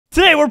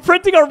Today, we're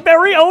printing our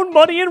very own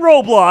money in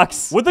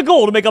Roblox with the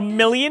goal to make $1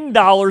 million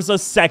a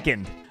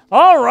second.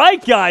 All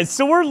right, guys,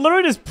 so we're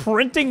literally just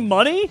printing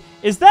money?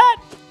 Is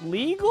that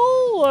legal,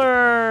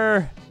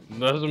 or...?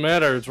 Doesn't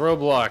matter, it's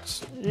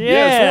Roblox.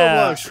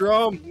 Yeah. It's Roblox,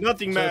 Jerome.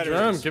 Nothing matters.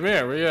 Jerome, come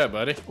here. Where you at,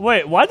 buddy?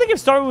 Wait, why did they keep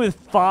starting with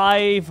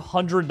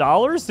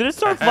 $500? Did it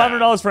start with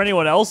 $500 for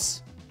anyone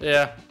else?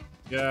 Yeah.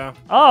 Yeah.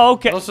 Oh,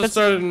 okay. Also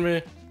started in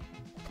me.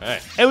 Hey.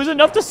 It was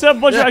enough to set up a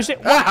bunch of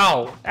shit.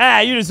 Ow! Ah,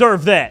 you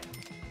deserve that.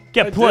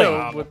 Get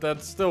played. But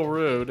that's still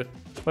rude.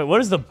 Wait, what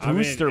is the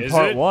booster is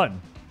part it?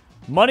 1?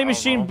 Money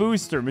machine know.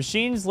 booster.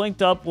 Machines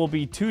linked up will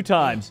be 2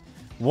 times.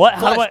 What?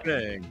 How do I...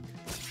 Flashbang.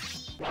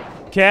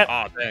 Cat.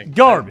 Oh, dang.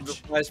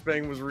 Garbage. The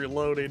flashbang was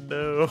reloading,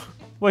 no.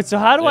 Wait, so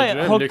how do I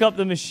Jim, hook up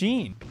the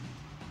machine?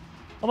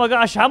 Oh my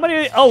gosh, how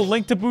many? Oh,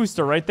 link to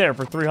booster right there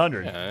for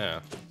 300.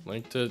 Yeah.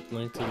 Link to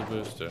the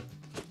booster.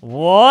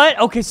 What?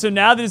 Okay, so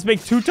now they just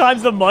make 2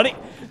 times the money?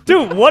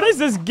 Dude, what is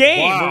this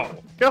game? Wow.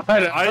 God,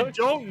 I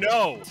don't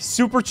know.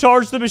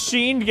 Supercharge the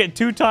machine to get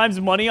 2 times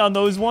money on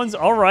those ones?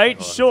 All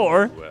right,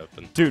 sure.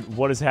 Weapon. Dude,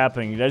 what is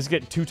happening? Did I just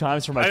get 2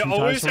 times for my 2 I times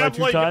always for my have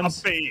 2 like times?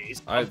 a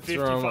base. I of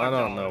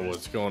don't know $55.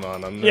 what's going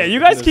on. Yeah, you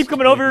guys keep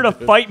coming over here to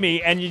fight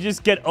me, and you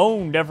just get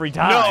owned every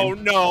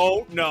time.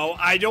 No.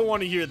 I don't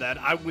want to hear that.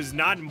 I was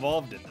not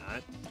involved in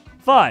that.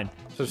 Fine.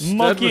 So Stead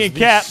Monkey was and the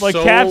cat, like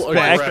sole Cap's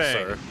back.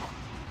 aggressor.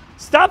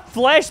 Stop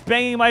flash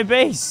banging my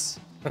base.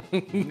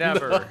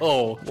 Never.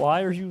 Oh.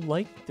 Why are you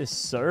like this,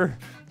 sir?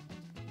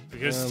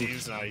 Because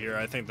Steve's not here.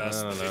 I think that's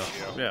I the don't know.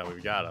 issue. Yeah,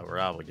 we've got it. We're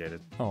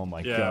obligated. Oh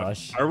my Yeah.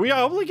 gosh. Are we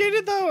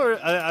obligated though, or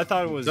I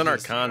thought it was It's in our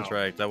just, you know,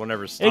 contract that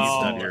whenever Steve's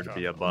not here to okay.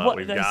 be a butt, What?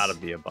 we've That's- got to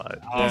be a butt.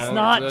 That's Oh,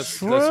 not That's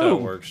how true.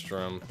 it works,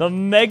 Strum. The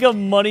Mega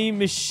Money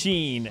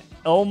Machine.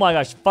 Oh my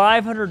gosh,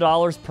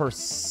 $500 per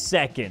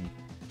second.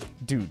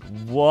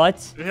 Dude,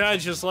 what? Yeah,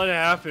 just let it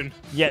happen.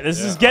 Yeah, this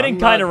is Yeah, getting I'm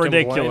kind of not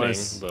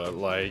ridiculous. complaining,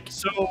 But like,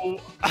 So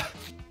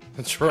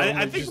Jerome,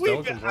 I you think just don't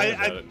we've complain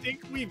about I it. think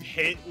we've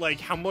hit like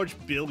how much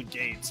Bill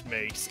Gates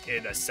makes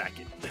in a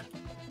second.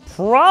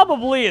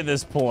 Probably at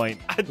this point.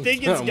 I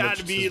think it's How got much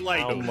to be does-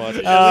 like how much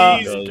at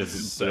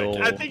least.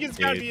 does I think it's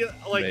got to be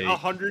like make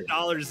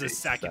 $100 a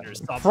second or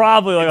something.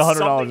 Probably like It's $100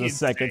 something a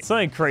second. insane.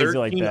 Something crazy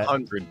like that.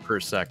 1,300 per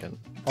second.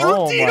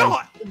 Oh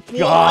my $13.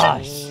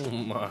 gosh. Oh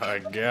my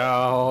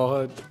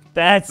god.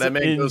 That's That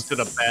man goes to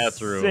the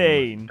bathroom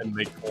insane. and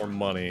makes more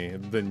money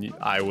than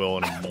I will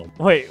in a month.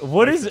 Wait,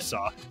 what is it?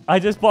 Microsoft. I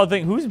just bought a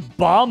thing. Who's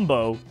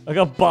Bombo? Like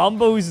a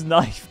Bombo's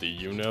knife. Do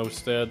you know,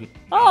 Stead?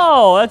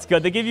 Oh, that's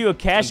good. They give you a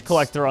cash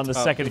collector on the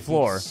second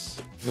floor.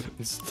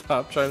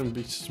 Stop trying to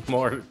be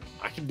smart.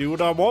 I can do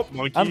what I want,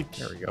 monkey.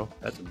 There we go.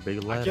 That's a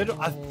big I get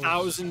ladder.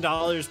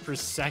 $1,000 per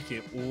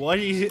second. What?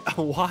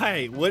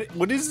 Why?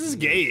 What is this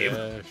game?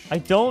 Gosh. I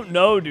don't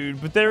know, dude,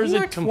 but there's I'm a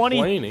not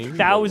complaining, but,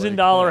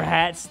 $20,000 like,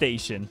 hat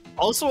station.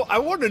 Also, I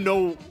want to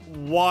know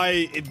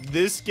why in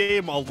this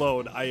game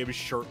alone I am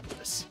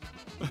shirtless.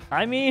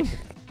 I mean,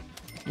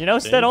 you know,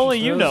 Stead, only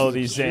you know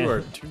these You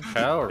are days. too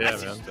powerful.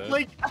 Yeah, man. Stead.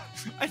 Like,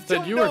 I Stead,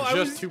 don't you know. are I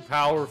just was- too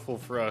powerful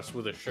for us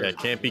with a shirt. Yeah, it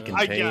can't be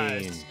I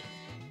contained. guess.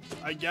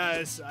 I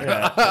guess.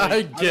 Yeah.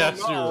 I don't guess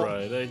know. you're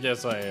right. I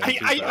guess I am.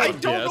 I too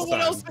don't know powerful. what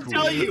Yes, else to I'm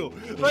tell cool. you.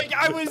 Like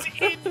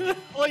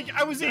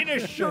I was in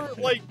a shirt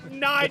like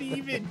not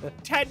even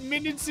 10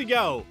 minutes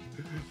ago.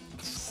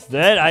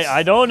 Stead,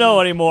 I don't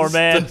know anymore,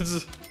 man.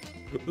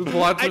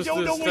 Watch I this.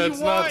 don't know what That's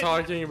you not want.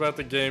 talking about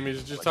the game.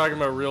 He's just talking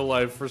about real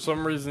life. For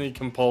some reason, he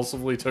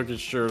compulsively took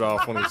his shirt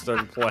off when he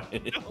started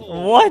playing.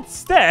 What,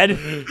 Stead?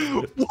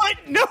 What?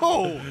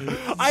 No.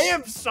 I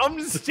have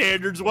some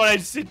standards when I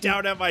sit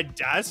down at my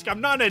desk.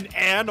 I'm not an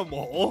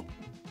animal.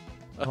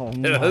 Oh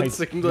Yeah, my that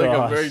seemed like a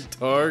gosh. very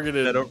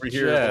targeted. That over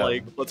here, jab.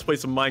 like, let's play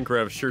some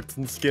Minecraft shirts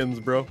and skins,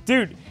 bro.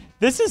 Dude,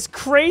 this is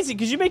crazy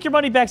because you make your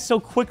money back so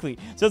quickly.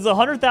 So it's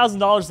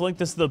 $100,000 linked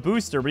to the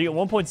booster, but you get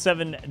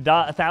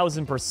 1.7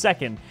 thousand per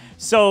second.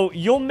 So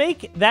you'll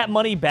make that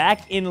money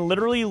back in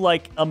literally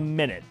like a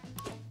minute.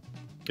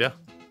 Yeah.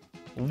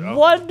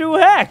 What the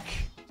heck?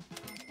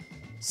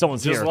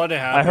 Someone's Just here. let it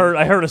I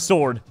happen. heard a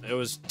sword. It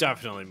was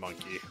definitely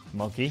monkey.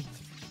 Monkey.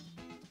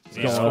 He's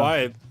going on?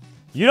 quiet.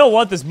 You don't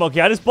want this monkey.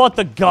 I just bought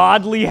the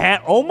godly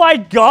hat. Oh my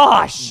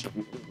gosh!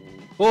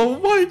 Oh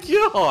my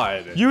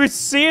god! You would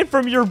see it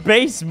from your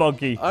base,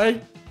 monkey.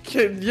 I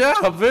can,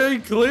 yeah, very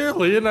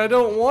clearly, and I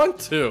don't want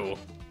to.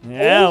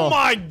 Yeah. Oh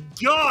my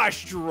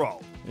gosh,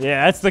 Jerome.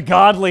 Yeah, that's the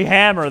godly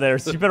hammer there,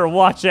 so you better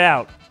watch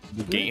out.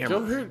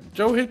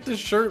 Go hit the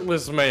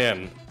shirtless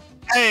man.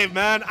 Hey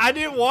man, I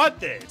didn't want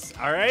this.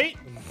 All right.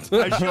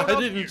 I showed up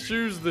didn't here.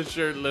 choose the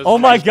shirtless. Oh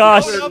my man.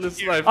 gosh.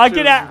 Shirtless life I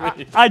chose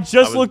me. just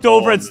was looked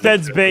over born at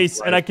Stead's with base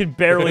this and I could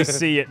barely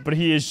see it, but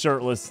he is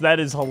shirtless. That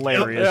is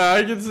hilarious. Yeah,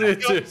 I can see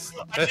it too.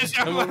 I just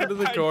Come over to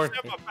the corner.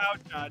 I just have my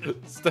pouch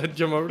on. Stead,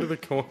 come over to the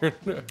corner.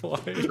 Why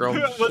are you Jerome,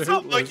 What's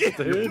up, shirtless, monkey?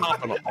 dude?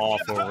 Popping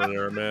off over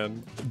there,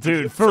 man.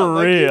 Dude,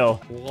 for real.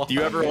 Why? Do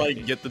you ever,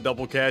 like, get the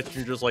double catch and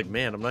you're just like,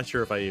 man, I'm not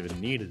sure if I even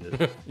needed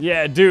it.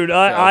 Yeah, dude,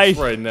 Yeah, it's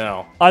right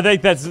now. I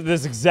think that's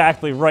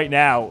exactly right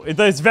now.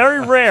 It's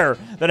very rare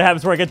that it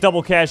happens where I get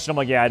double cashed and I'm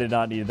like, yeah, I did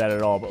not need that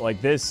at all. But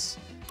like this,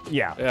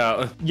 Yeah.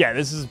 Yeah. Yeah,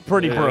 this is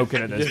pretty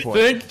broken at this You point.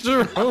 think,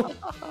 Jerome?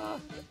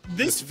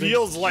 This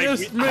feels like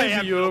Just I maybe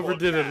have you no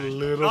overdid it a cash.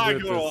 little Not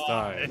bit gonna this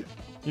lie. time.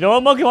 You know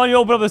what, Monkey? Why don't you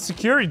open up the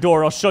security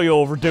door? I'll show you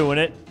overdoing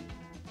it.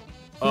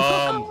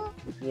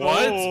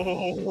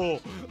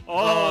 What?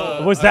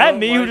 Was I that don't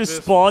me who like just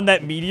this. spawned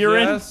that meteor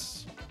in?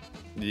 Yes.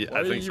 Yeah, Why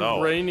I are think you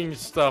so. raining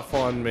stuff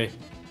on me?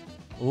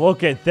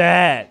 Look at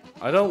that.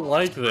 I don't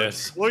like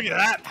this. Look at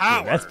that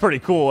power. That's pretty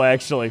cool,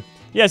 actually.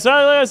 Yeah, so like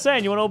I was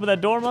saying, you want to open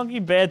that door, Monkey?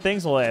 Bad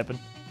things will happen.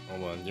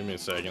 Hold on, give me a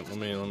second. Let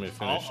me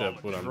finish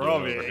up what I'm doing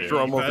Jerome, over here.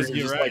 Jerome over Best here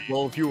get just ready. like,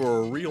 well, if you were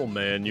a real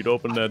man, you'd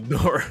open that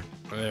door.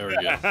 There we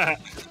go.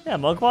 Yeah,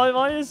 Monkey, why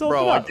don't you just open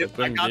Bro, it I up? got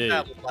Indeed.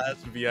 that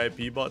last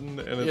VIP button,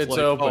 and It's it's like,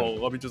 open. oh,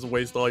 let me just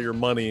waste all your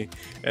money,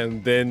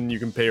 and then you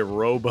can pay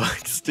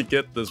Robux to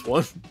get this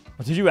one.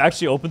 Did you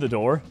actually open the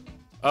door?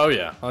 Oh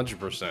yeah,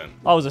 100%.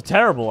 Oh, it was a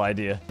terrible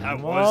idea. That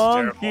was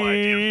a terrible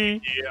idea.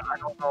 Monkey. Yeah, I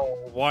don't know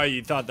why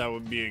you thought that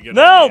would be a good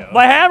No, idea.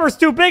 my hammer's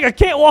too big. I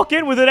can't walk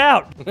in with it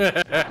out.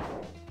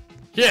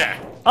 Yeah,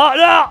 Oh,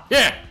 no.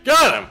 yeah,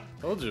 got him.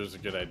 Told you it was a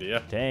good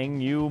idea.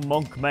 Dang you,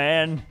 monk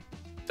man.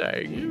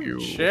 Dang you.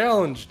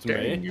 Challenged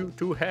Dang me. you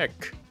to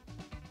heck.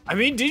 I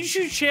mean, didn't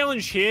you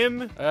challenge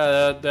him?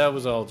 That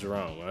was all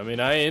Jerome. I mean,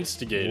 I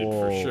instigated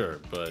for Whoa. sure,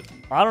 but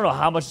I don't know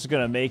how much it's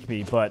going to make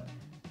me, but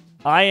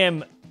I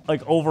am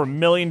like over $1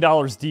 million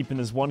deep in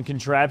this one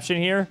contraption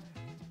here.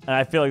 And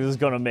I feel like this is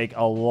going to make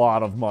a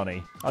lot of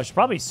money. I should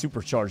probably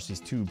supercharge these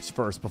tubes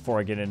first before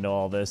I get into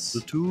all this.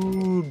 The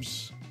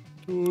tubes.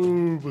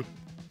 tube.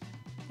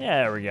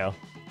 Yeah, there we go.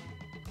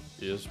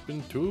 It's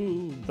been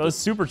tube. Those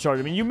supercharged.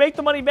 I mean, you make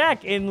the money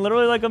back in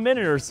literally like a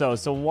minute or so,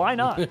 so why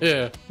not?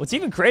 Yeah. What's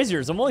even crazier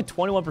is I'm only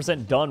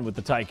 21% done with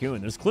the Tycoon.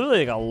 There's clearly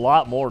like a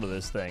lot more to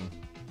this thing.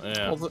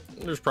 Yeah. Well,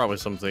 there's probably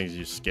some things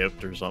you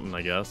skipped or something,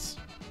 I guess.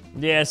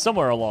 Yeah,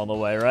 somewhere along the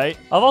way, right?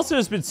 I've also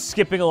just been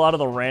skipping a lot of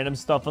the random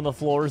stuff on the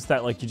floors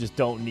that like you just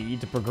don't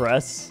need to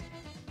progress.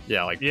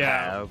 Yeah, like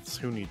Yeah. paths.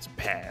 Who needs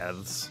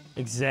paths?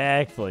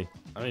 Exactly.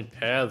 I mean,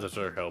 paths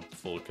are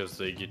helpful because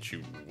they get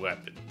you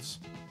weapons.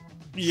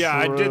 Yeah,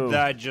 I True. did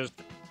that just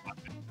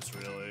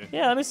really.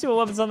 Yeah, let me see what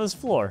weapons on this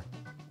floor.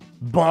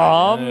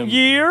 Bomb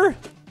gear?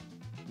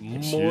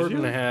 More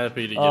than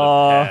happy to get Uh,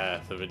 a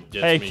path if it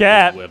gets hey, me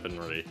Cat. good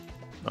weaponry.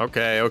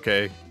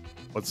 Okay.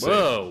 Let's see.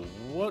 Whoa,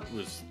 what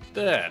was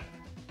that?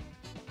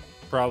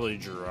 Probably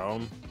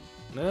Jerome.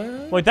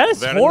 Nah. Wait, that is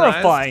Very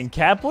horrifying,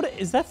 Cap. What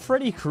is that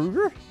Freddy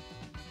Krueger?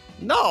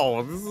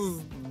 No, this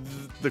is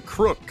the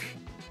crook.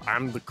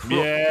 I'm the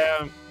crook.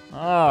 Yeah.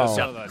 Oh. saw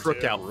Got that the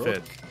crook too.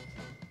 outfit.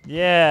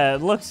 Yeah,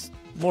 it looks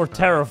more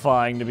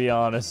terrifying, to be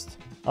honest.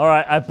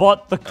 Alright, I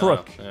bought the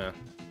crook. Yeah.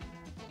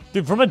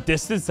 Dude, from a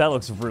distance, that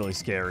looks really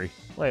scary.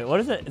 Wait,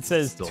 what is it? It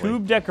says Silly.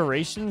 tube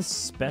decorations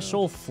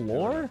special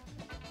floor?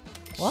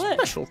 What?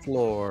 Special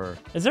floor.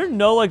 Is there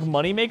no, like,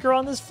 moneymaker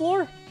on this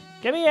floor?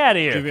 Get me out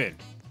of Come here. in.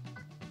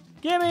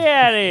 Get me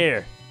out of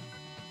here.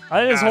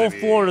 I think this whole Outta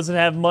floor here. doesn't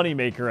have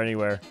moneymaker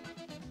anywhere.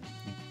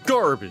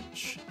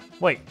 Garbage.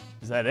 Wait,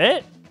 is that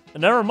it?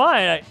 Never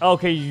mind.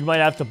 Okay, you might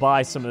have to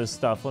buy some of this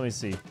stuff. Let me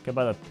see. Can I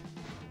buy the...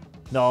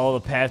 No,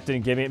 the path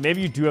didn't give me it.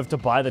 Maybe you do have to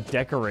buy the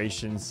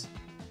decorations.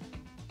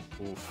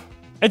 Oof.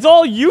 It's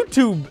all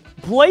YouTube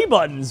play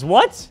buttons.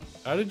 What?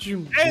 How did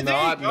you Hey, there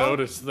not you go.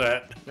 notice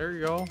that? There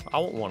you go. I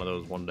want one of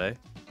those one day.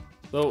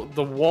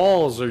 The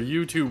walls are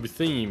YouTube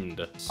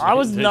themed. I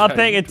was They not got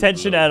paying YouTube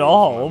attention at logos,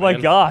 all. Oh my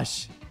man.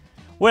 gosh.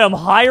 Wait, I'm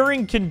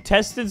hiring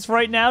contestants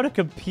right now to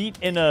compete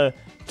in a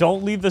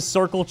Don't Leave the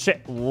Circle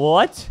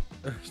What?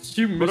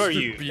 You What Mr. are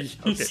you? Beast.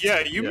 Okay. Yeah,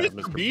 you Yeah, Mr.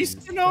 Mr.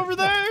 Beastin' over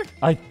there?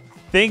 I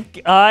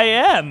think I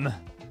am.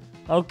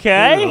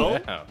 Okay.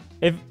 Yeah.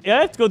 If I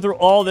have to go through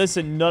all this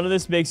and none of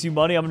this makes you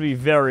money, I'm gonna be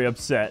very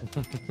upset.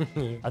 I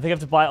think I have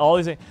to buy all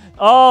these things.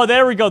 Oh,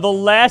 there we go. The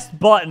last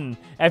button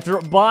after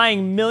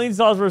buying millions of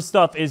dollars worth of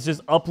stuff is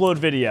just upload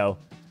video.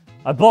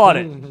 I bought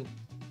it.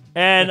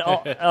 And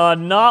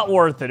not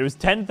worth it. It was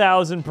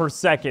 10,000 per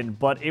second,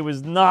 but it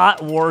was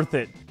not worth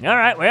it. All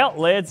right, well,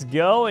 let's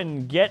go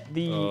and get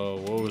the... Oh,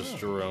 what was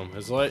Jerome?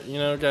 His life, you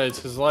know, guys,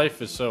 his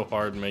life is so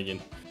hard making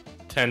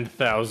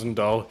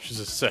 $10,000 a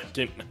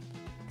second.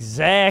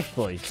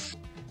 Exactly.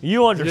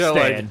 You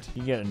understand. like-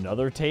 You get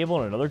another table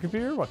and another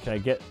computer? What, can I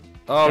get...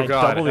 Oh can I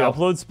God! double the help.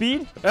 upload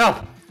speed? Help!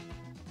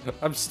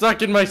 I'm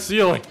stuck in my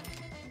ceiling.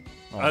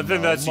 I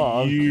think no, that's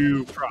Mom.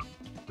 you.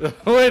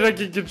 Wait, I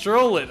can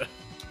control it.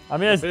 I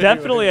mean, that's Wait,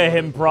 definitely wait, a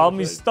him wait, problem.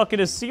 wait. He's stuck in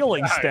his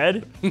ceiling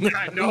instead.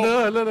 I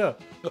know. No.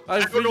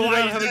 I figured know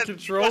why out you how to said,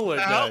 control "What it,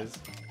 the hell?" guys.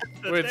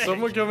 Wait,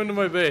 someone come into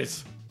my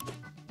base.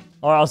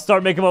 All right, I'll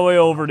start making my way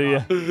over to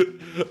you.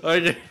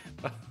 Okay.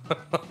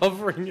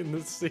 Hovering in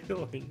the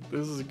ceiling.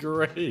 This is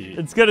great.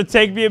 It's gonna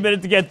take me a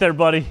minute to get there,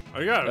 buddy.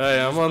 I got it.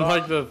 Hey, I'm on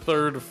like the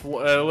 3rd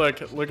floor.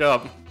 Look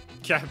up.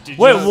 Cap, did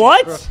Wait, you-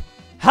 what?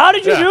 How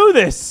did you Yeah. do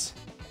this?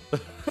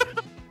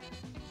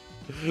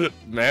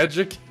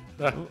 Magic.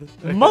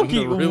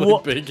 Monkey, And a really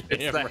wha- big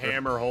It's hammer. the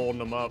hammer holding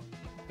them up.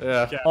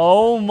 Yeah.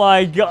 Oh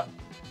my god.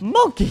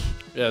 Monkey.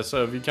 Yeah.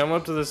 So if you come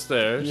up to the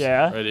stairs,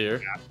 Yeah. right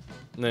here,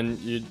 And then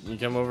you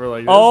come over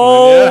like this.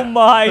 Oh and then,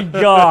 my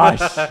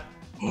gosh.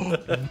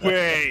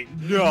 Wait,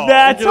 no.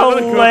 That's You can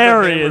go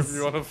hilarious. If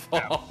you want to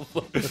fall.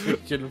 You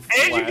can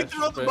And you can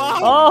throw the flashbang.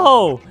 bomb.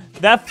 Oh,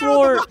 that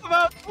floor. Throw the bomb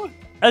out.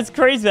 That's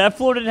crazy. That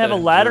floor didn't have a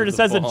Yeah, ladder. It there's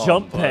just has the a bomb,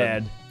 jump bud.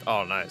 pad.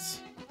 Oh, nice.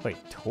 Wait,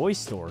 toy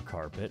store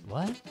carpet?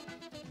 What?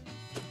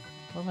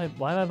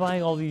 Why am I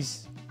buying all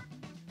these?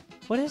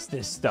 What is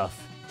this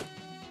stuff?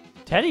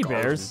 Teddy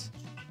bears?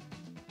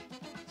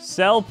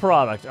 Sell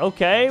product.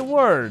 Okay,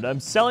 word. I'm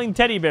selling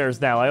teddy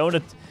bears now. I own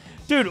it.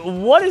 Dude,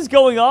 what is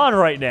going on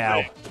right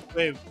now?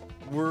 Wait,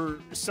 we're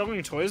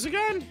selling toys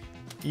again?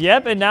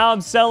 Yep, and now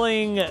I'm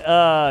selling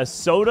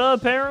soda,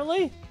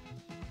 apparently?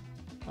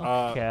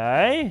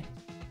 Okay.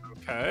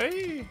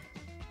 Okay.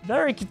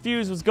 Very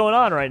confused what's going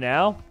on right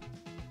now.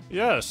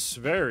 Yes,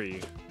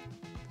 very.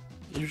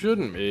 You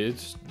shouldn't be.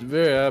 It's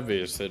very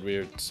obvious that we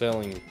are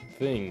selling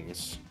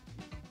things.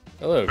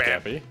 Hello,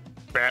 Cappy.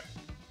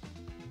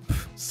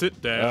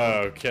 Sit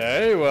down.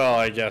 Okay, well,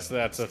 I guess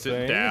that's a Sit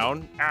thing.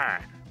 down.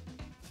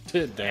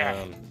 Sit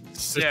down.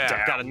 Sit down.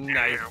 I've got a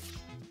knife.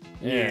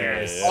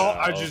 Yes. Oh,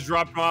 I just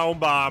dropped my own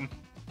bomb.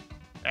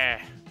 Yeah,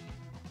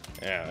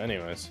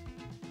 anyways.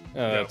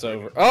 Oh, that's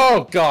over.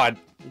 Oh, God.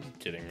 You're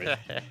kidding me.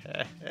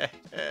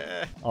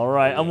 All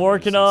right, I'm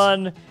working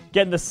on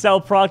getting the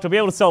sell product. I'll be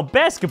able to sell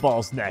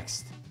basketballs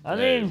next. I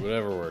Hey, mean,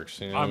 whatever works.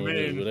 You know, I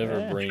mean, whatever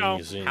yeah.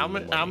 brings in How the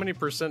many money.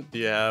 percent do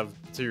you have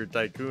to your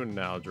tycoon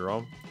now,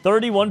 Jerome?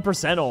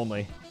 31%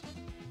 only.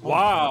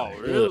 Wow,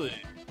 really?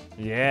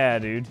 Yeah,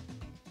 dude.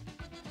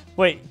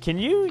 Wait, can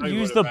you Tell you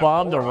use what the about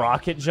bomb to more.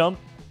 rocket jump?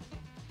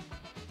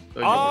 So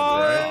you can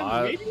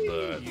try.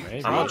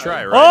 Maybe. I'm gonna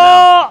try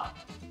right Oh!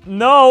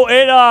 No,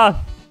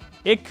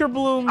 it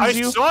kerblooms I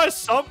you. saw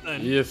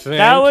something. You think?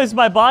 That was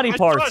my body I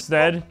parts, saw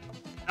Ned.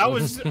 That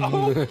was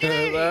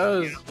okay. that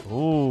was.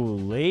 Ooh,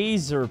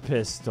 laser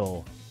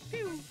pistol.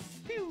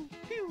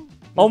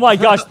 Oh my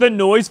gosh, the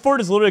noise for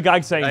it is literally a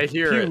guy saying, I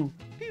hear pew.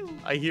 now.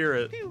 I hear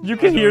it. You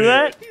can hear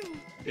that?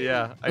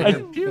 Yeah. I I- hear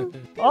pew.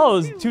 Oh,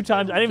 it was 2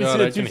 times. I didn't even God,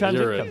 see I the 2 can times.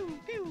 hear it it. come.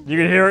 You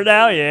can hear it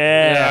now?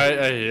 Yeah,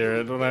 Yeah. I hear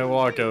it when I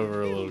walk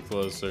over a little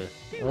closer.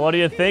 What do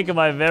you think of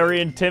my very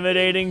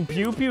intimidating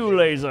pew pew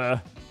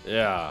laser?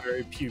 Yeah.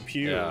 Very pew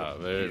pew. Yeah,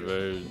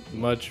 very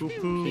much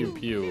pew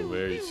pew,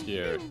 very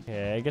scary.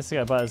 Okay, I guess I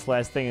gotta buy this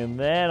last thing and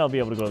then I'll be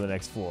able to go to the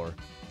next floor.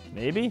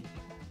 Maybe?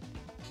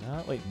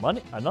 Wait,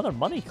 money? Another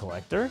money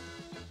collector?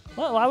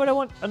 Well, why would I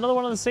want another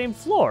one on the same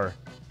floor?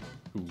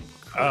 Ooh,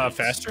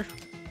 Faster?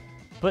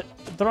 But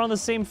they're on the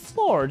same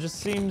floor. It just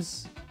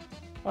seems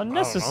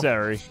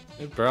unnecessary.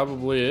 It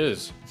probably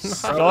is.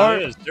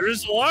 Start.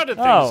 There's a lot of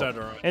things Oh, that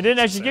are. it didn't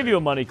actually give you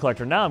a money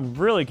collector. Now I'm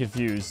really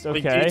confused.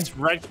 Like Okay. these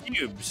red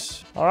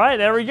cubes. All right,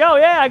 there we go.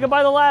 Yeah, I can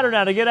buy the ladder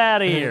now to get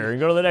out of here and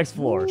go to the next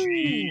floor.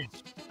 Jeez.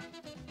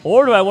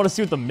 Or do I want to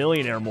see what the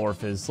millionaire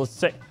morph is? Let's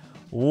say.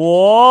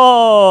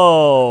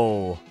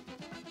 Whoa!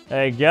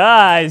 Hey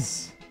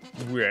guys,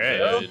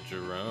 Hey,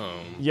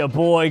 Jerome. your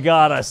boy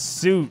got a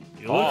suit.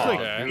 You look like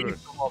okay. you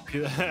come up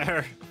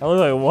there. I look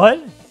like what?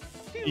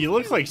 You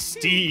look like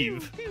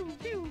Steve.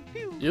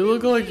 You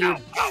look like you're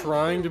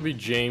trying to be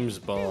James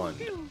Bond.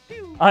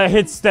 I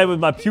hit Stead with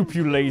my pew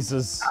pew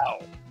lasers. Ow.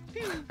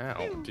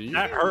 Do you,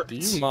 That hurts. Do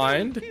you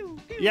mind?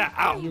 Yeah, Do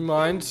ow. you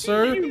mind,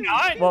 sir? You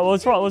not?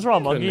 What's wrong? What's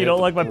wrong, monkey? Couldn't You hit don't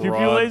the like my pew pew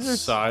broad lasers?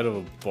 Side of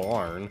a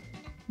barn.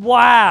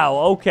 Wow.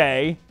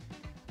 Okay.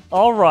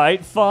 All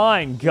right.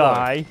 Fine,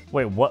 guy.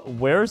 Wait. What?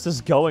 Where is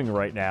this going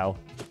right now?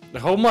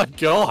 Oh my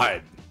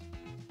God.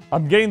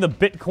 I'm getting the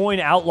Bitcoin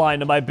outline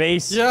to my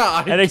base. Yeah,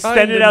 I and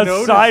extend it kinda out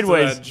noticed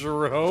sideways. that,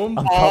 Jerome.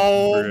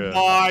 Oh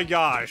my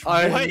gosh.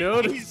 I what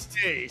noticed. is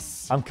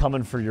this? I'm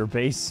coming for your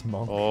base,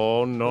 monk.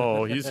 Oh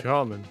no, he's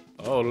coming.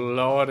 Oh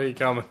lordy,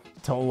 coming.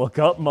 Don't look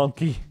up,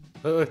 monkey.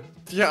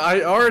 Yeah,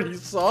 I already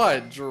saw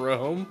it,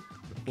 Jerome.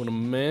 When a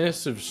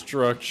massive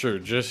structure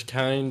just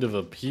kind of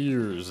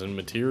appears and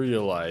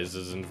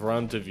materializes in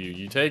front of you,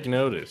 you take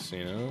notice,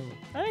 you know?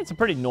 I think it's a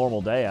pretty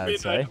normal day, I'd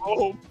say.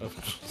 Oh,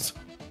 It's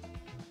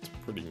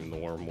a pretty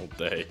normal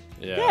day.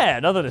 Yeah. Yeah,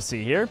 nothing to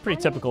see here.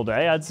 Pretty typical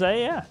day, I'd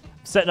say, yeah.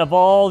 Setting up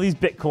all these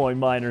Bitcoin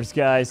miners,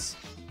 guys.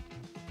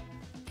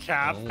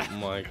 Cap. Oh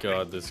my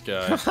God, this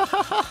guy.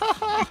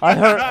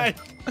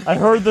 I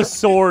heard the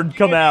sword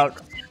come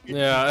out.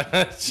 Yeah,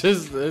 it's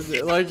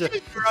like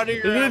it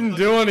didn't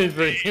do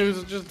anything. It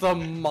was just a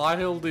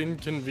mild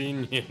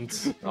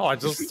inconvenience. Oh, I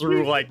just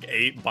threw like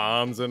 8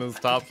 bombs in his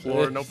top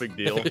floor. No big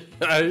deal.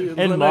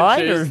 Then mine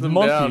I or chased them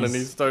down, and monkeys?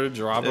 he started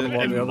dropping them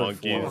on And the other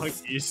monkeys. floor.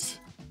 Monkeys.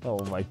 Oh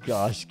my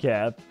gosh,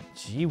 Cap.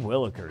 Gee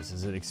willikers,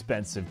 is it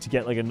expensive to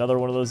get like another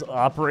one of those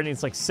operating?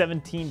 It's like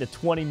 17 to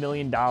 20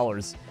 million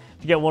dollars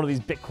to get one of these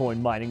Bitcoin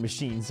mining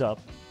machines up.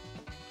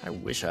 I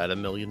wish I had $1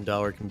 million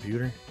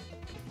computer.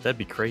 That'd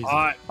be crazy.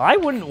 I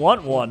wouldn't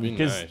want one be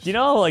because nice. you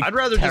know, like I'd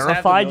rather just have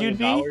terrified $1 you'd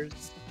million. be.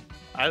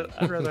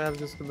 I'd rather have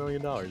just $1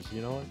 million.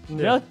 You know what? You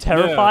know, how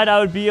terrified I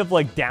would be of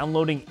like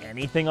downloading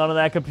anything onto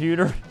that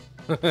computer.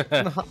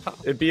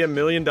 It'd be $1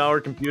 million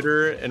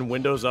computer, and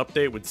Windows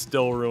Update would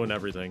still ruin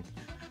everything.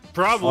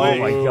 Probably. Oh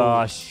my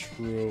gosh,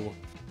 True.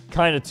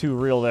 kind of too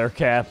real there,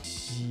 Cap.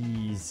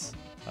 Jeez.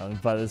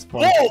 By this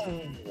point.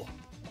 Whoa!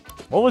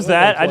 What was Well,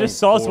 that? I'm I just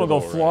saw playing someone go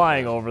Portal right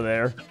flying now. over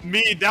there.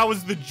 Me, that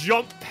was the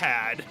jump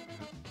pad.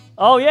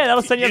 Oh, yeah,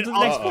 that'll send you up to the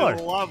Get next up floor.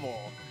 the level.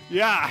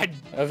 Yeah, I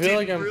I feel like didn't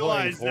I'm playing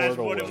realize that's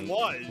Portal what it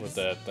was. with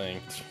that thing.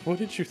 What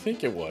did you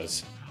think it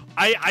was?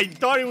 I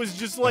thought it was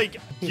just like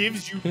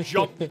gives you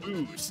jump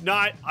boost,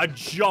 not a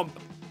jump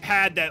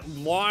pad that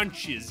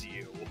launches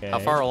you. How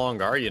far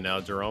along are you now,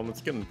 Jerome? It's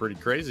getting pretty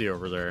crazy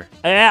over there.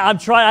 Yeah, I'm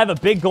trying. I have a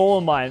big goal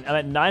in mind. I'm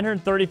at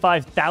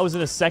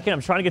 935,000 a second.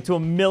 I'm trying to get to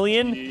 1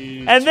 million.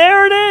 Jeez. And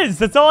there it is.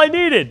 That's all I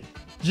needed.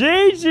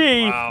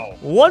 GG. Wow.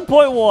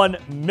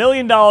 $1.1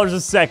 million a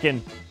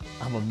second.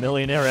 I'm a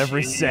millionaire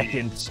every Jeez.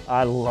 second.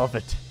 I love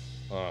it.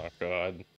 Oh, God.